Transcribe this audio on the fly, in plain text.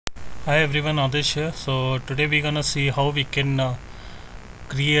Hi everyone, Adarsh here. So today we're gonna see how we can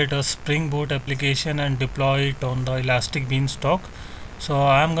create a Spring Boot application and deploy it on the Elastic Beanstalk. So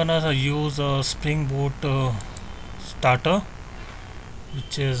I'm gonna use a Spring Boot starter,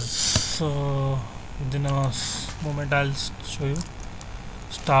 which is within a moment I'll show you.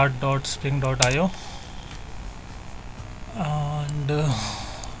 Start.spring.io, and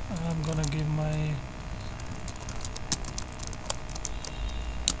I'm gonna give my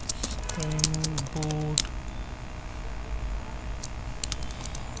Spring Boot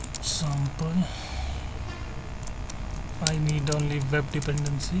sample. I need only web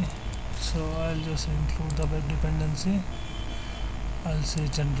dependency, so I'll just include the web dependency. I'll say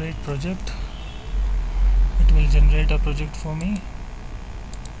generate project. It will generate a project for me.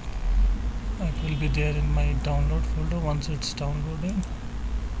 It will be there in my download folder once it's downloaded.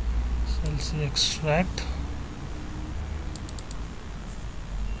 So I'll say extract,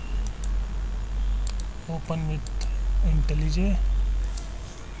 open with IntelliJ.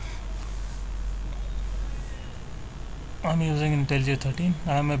 I'm using IntelliJ 13.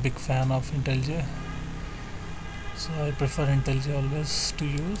 I'm a big fan of IntelliJ, so I prefer IntelliJ always to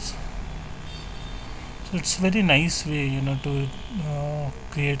use. So it's very nice way, to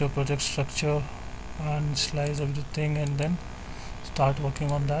create a project structure and slice everything and then start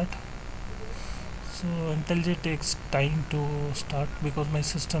working on that. So IntelliJ takes time to start because my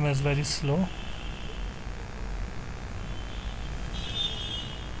system is very slow.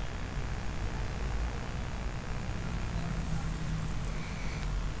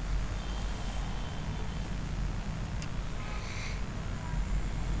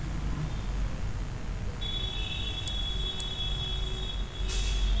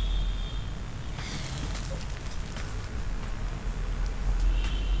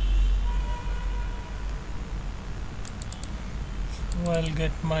 So I'll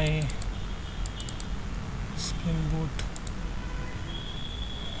get my Spring Boot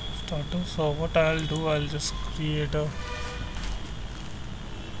starter. So what I'll do, I'll just create a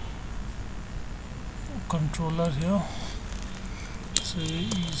controller here. Say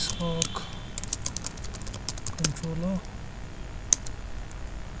ESpark controller.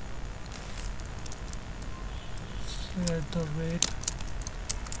 Say at the rate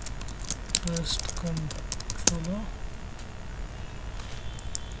rest controller.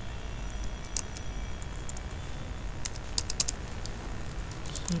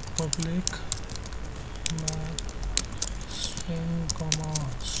 Public map string comma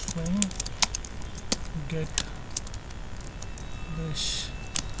string get this,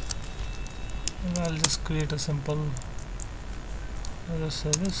 and I'll just create a simple other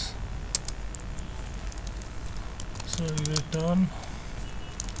service. So return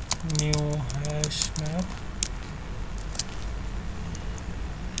new hash map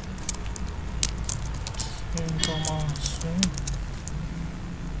string comma string.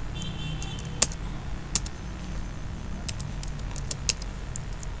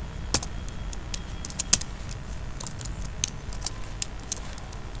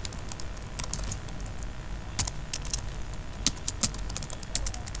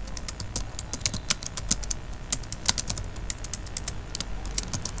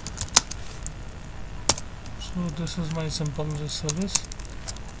 So this is my simple service.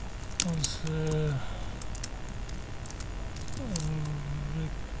 I'll say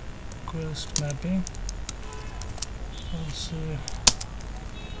request mapping. I'll say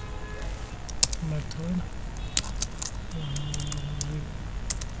method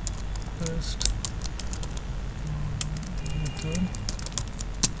request method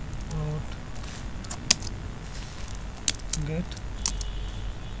dot get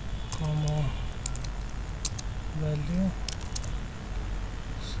comma value,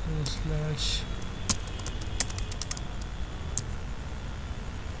 so slash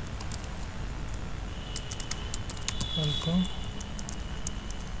welcome.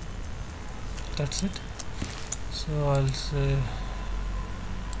 That's it. So I'll say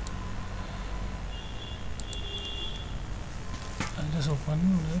I'll just open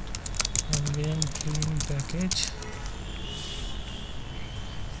it and name clean package.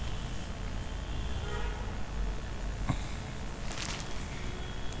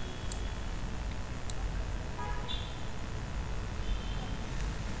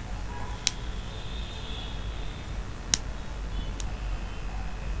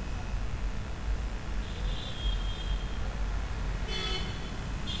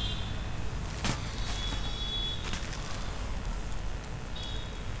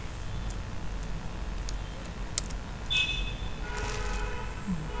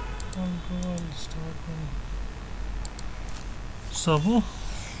 I'll start my server.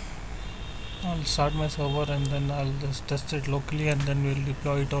 I'll start my server and then I'll just test it locally, and then we'll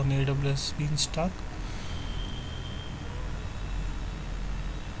deploy it on AWS ElasticBeanStalk.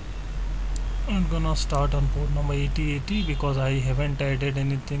 I'm gonna start on port number 8080 because I haven't added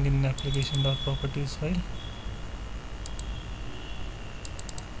anything in application.properties file,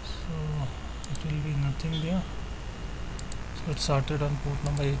 so it will be nothing there. So it started on port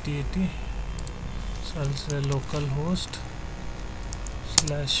number 8080. So I'll say localhost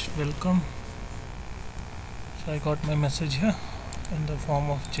 /welcome. So I got my message here in the form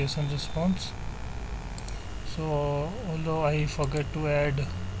of JSON response. So although I forget to add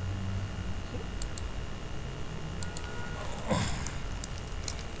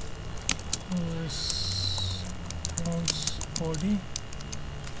response body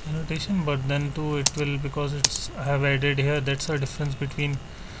annotation, but then too it will, because it's I have added here. That's a difference between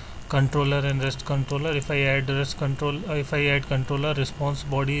controller and REST controller. If I add controller, response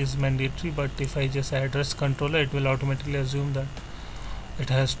body is mandatory, but if I just add REST controller, it will automatically assume that it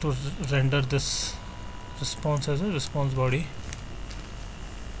has to render this response as a response body.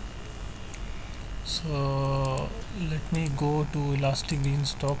 So let me go to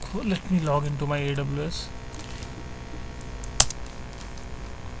ElasticBeanStalk. Let me log into my AWS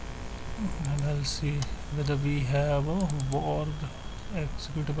and I'll see whether we have a org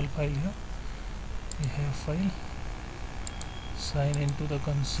executable file here. We have file. Sign into the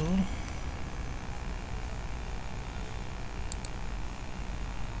console.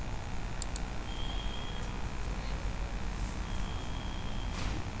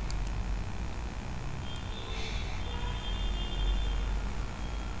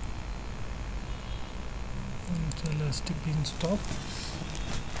 ElasticBeanStalk.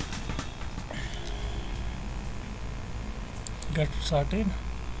 Get started.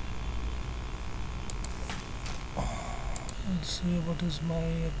 I'll see what is my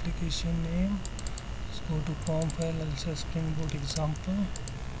application name. Let's go to pom file. I'll say SpringBoot example.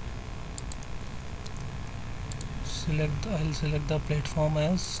 I'll select the platform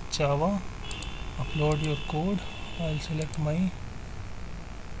as Java. Upload your code. I'll select my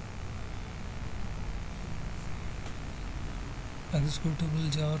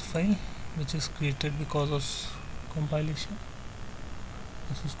executable jar file, which is created because of compilation.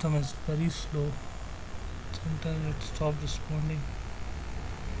 The system is very slow. Sometimes it stops responding.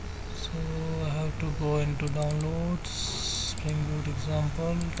 So I have to go into downloads, SpringBoot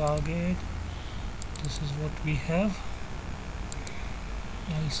example, target. This is what we have.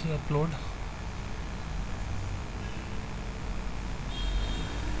 I'll say upload.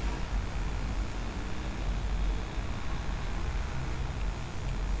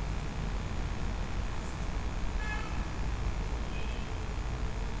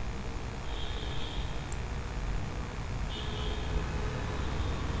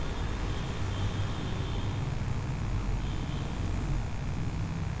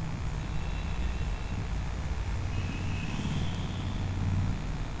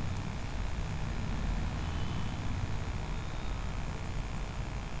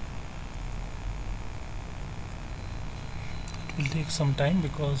 Will take some time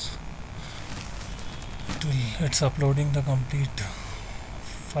because it's uploading the complete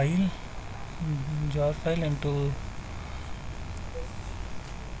file, jar file, into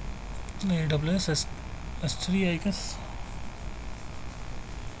AWS S3, I guess.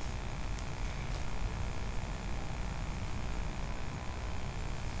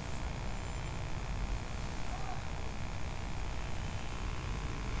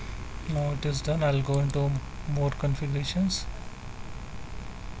 Now it is done. I'll go into more configurations.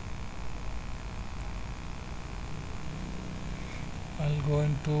 I'll go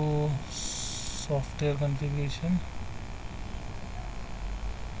into software configuration.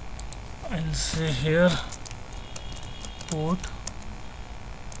 I'll say here port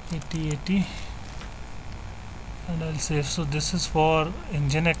 8080 and I'll save. So this is for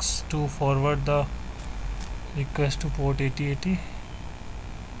Nginx to forward the request to port 8080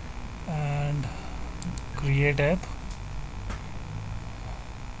 and create app.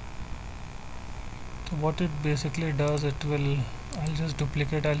 So what it basically does, it will, I'll just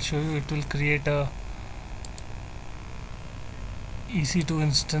duplicate, I'll show you. It will create a EC2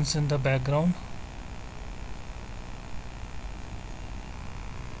 instance in the background.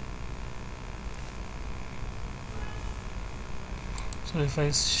 So if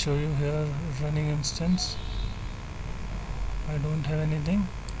I show you here running instance, I don't have anything,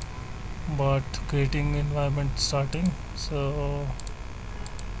 but creating environment starting. So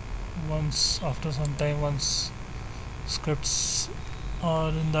once, after some time, once scripts are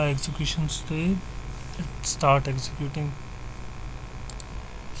in the execution stage, it start executing.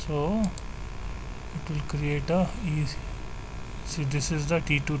 So it will create a see, this is the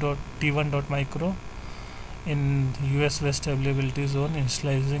t1.micro in US West availability zone.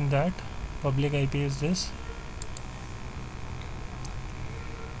 Initializing that public IP is this.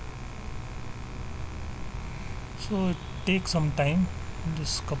 So it takes some time,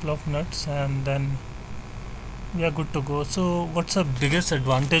 just couple of minutes, and then we are good to go. So what's the biggest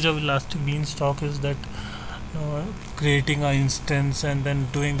advantage of ElasticBeanStalk is that creating an instance and then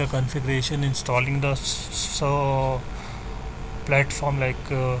doing the configuration, installing the platform like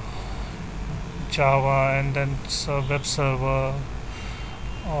Java, and then web server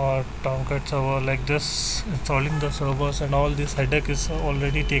or Tomcat server like this, installing the servers and all this headache is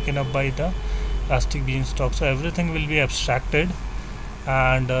already taken up by the ElasticBeanStalk. So everything will be abstracted,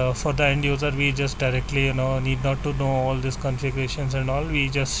 and for the end user we just directly need not to know all these configurations and all. We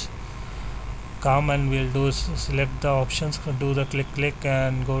just come and we'll do select the options, do the click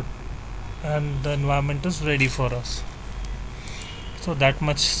and go, and the environment is ready for us. So that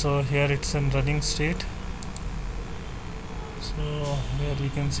much. So here it's in running state. So here we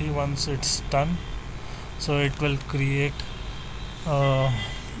can see once it's done, so it will create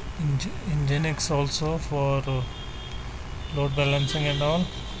Nginx also for load balancing and all,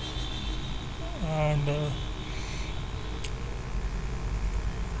 and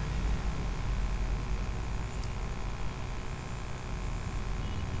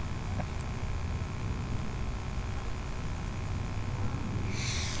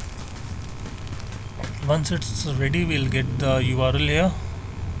once it's ready, we'll get the URL here.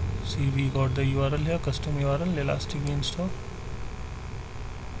 See, we got the URL here, custom URL ElasticBeanStalk.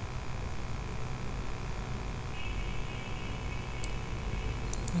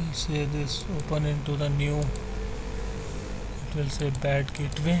 We'll say this, open into the new, it will say bad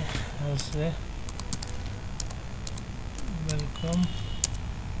gateway. I'll say welcome.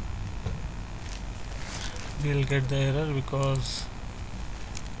 We'll get the error because,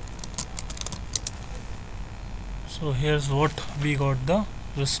 so here's what we got the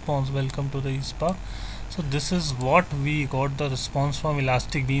response, welcome to the ESpark. So this is what we got the response from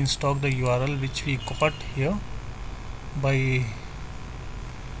ElasticBeanStalk, the URL which we got here by,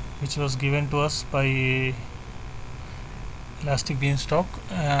 which was given to us by ElasticBeanStalk,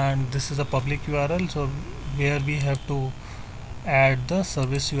 and this is a public URL, so where we have to add the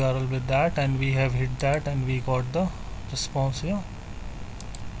service URL with that, and we have hit that and we got the response here.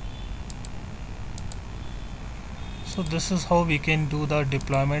 So this is how we can do the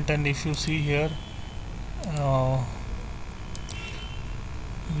deployment. And if you see here,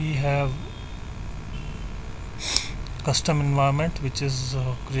 we have custom environment which is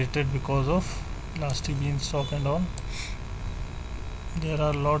created because of ElasticBeanStalk and all. There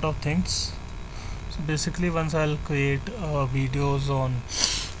are a lot of things. So basically once I'll create videos on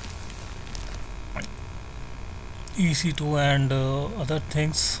EC2 and other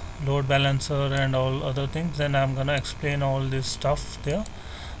things, load balancer and all other things, then I'm gonna explain all this stuff there.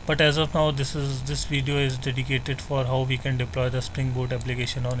 But as of now, this video is dedicated for how we can deploy the Spring Boot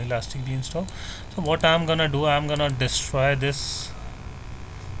application on ElasticBeanStalk. So what I'm gonna do, I'm gonna destroy this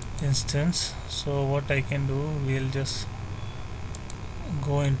instance. So what I can do, we'll just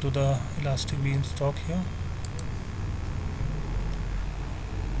go into the ElasticBeanStalk here.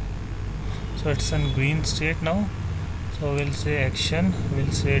 So it's in green state now. So we'll say action,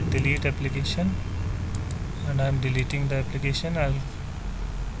 we'll say delete application, and I'm deleting the application.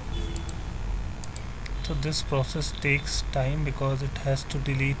 So this process takes time because it has to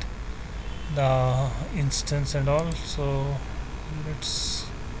delete the instance and all. So let's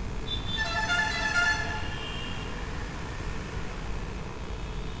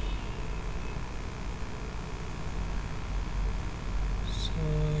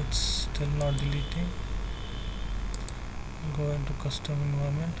still not deleting. Go into custom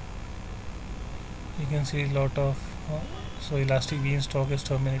environment. You can see a lot of so ElasticBeanStalk is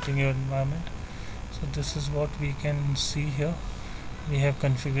terminating your environment. So this is what we can see here. We have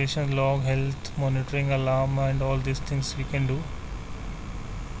configuration, log, health, monitoring, alarm, and all these things we can do.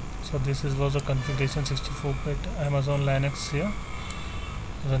 So this was a configuration, 64-bit Amazon Linux here,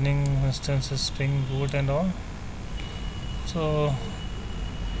 running instances, Spring Boot and all. So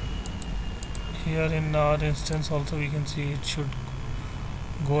here in our instance also we can see it should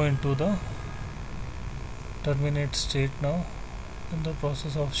go into the terminate state now, in the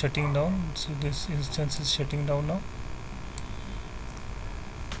process of shutting down. So this instance is shutting down now.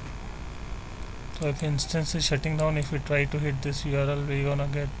 So if instance is shutting down, if we try to hit this URL, we're gonna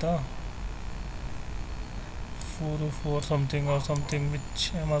get the 404 something or something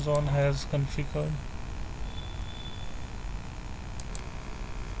which Amazon has configured.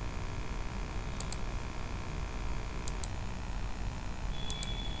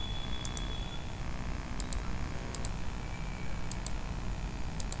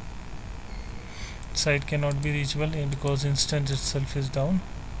 site cannot be reachable because instance itself is down.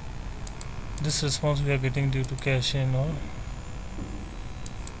 This response we are getting due to cache and all.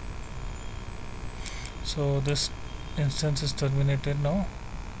 So this instance is terminated now.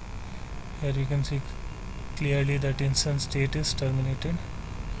 Here you can see clearly that instance state is terminated.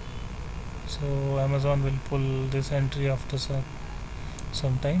 So Amazon will pull this entry after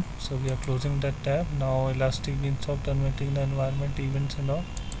some time. So we are closing that tab. Now ElasticBeanStalk terminating the environment events and all.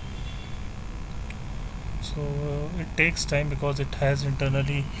 So it takes time because it has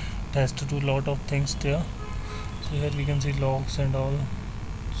internally to do a lot of things there. So here we can see logs and all.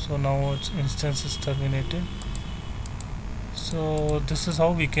 So now its instance is terminated. So this is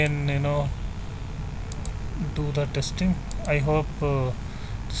how we can do the testing. I hope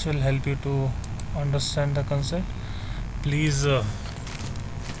this will help you to understand the concept. Please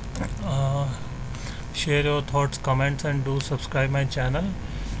share your thoughts, comments, and do subscribe my channel,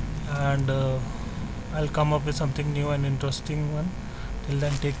 and I'll come up with something new and interesting one. Till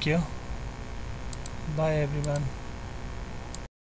then, take care. Bye everyone.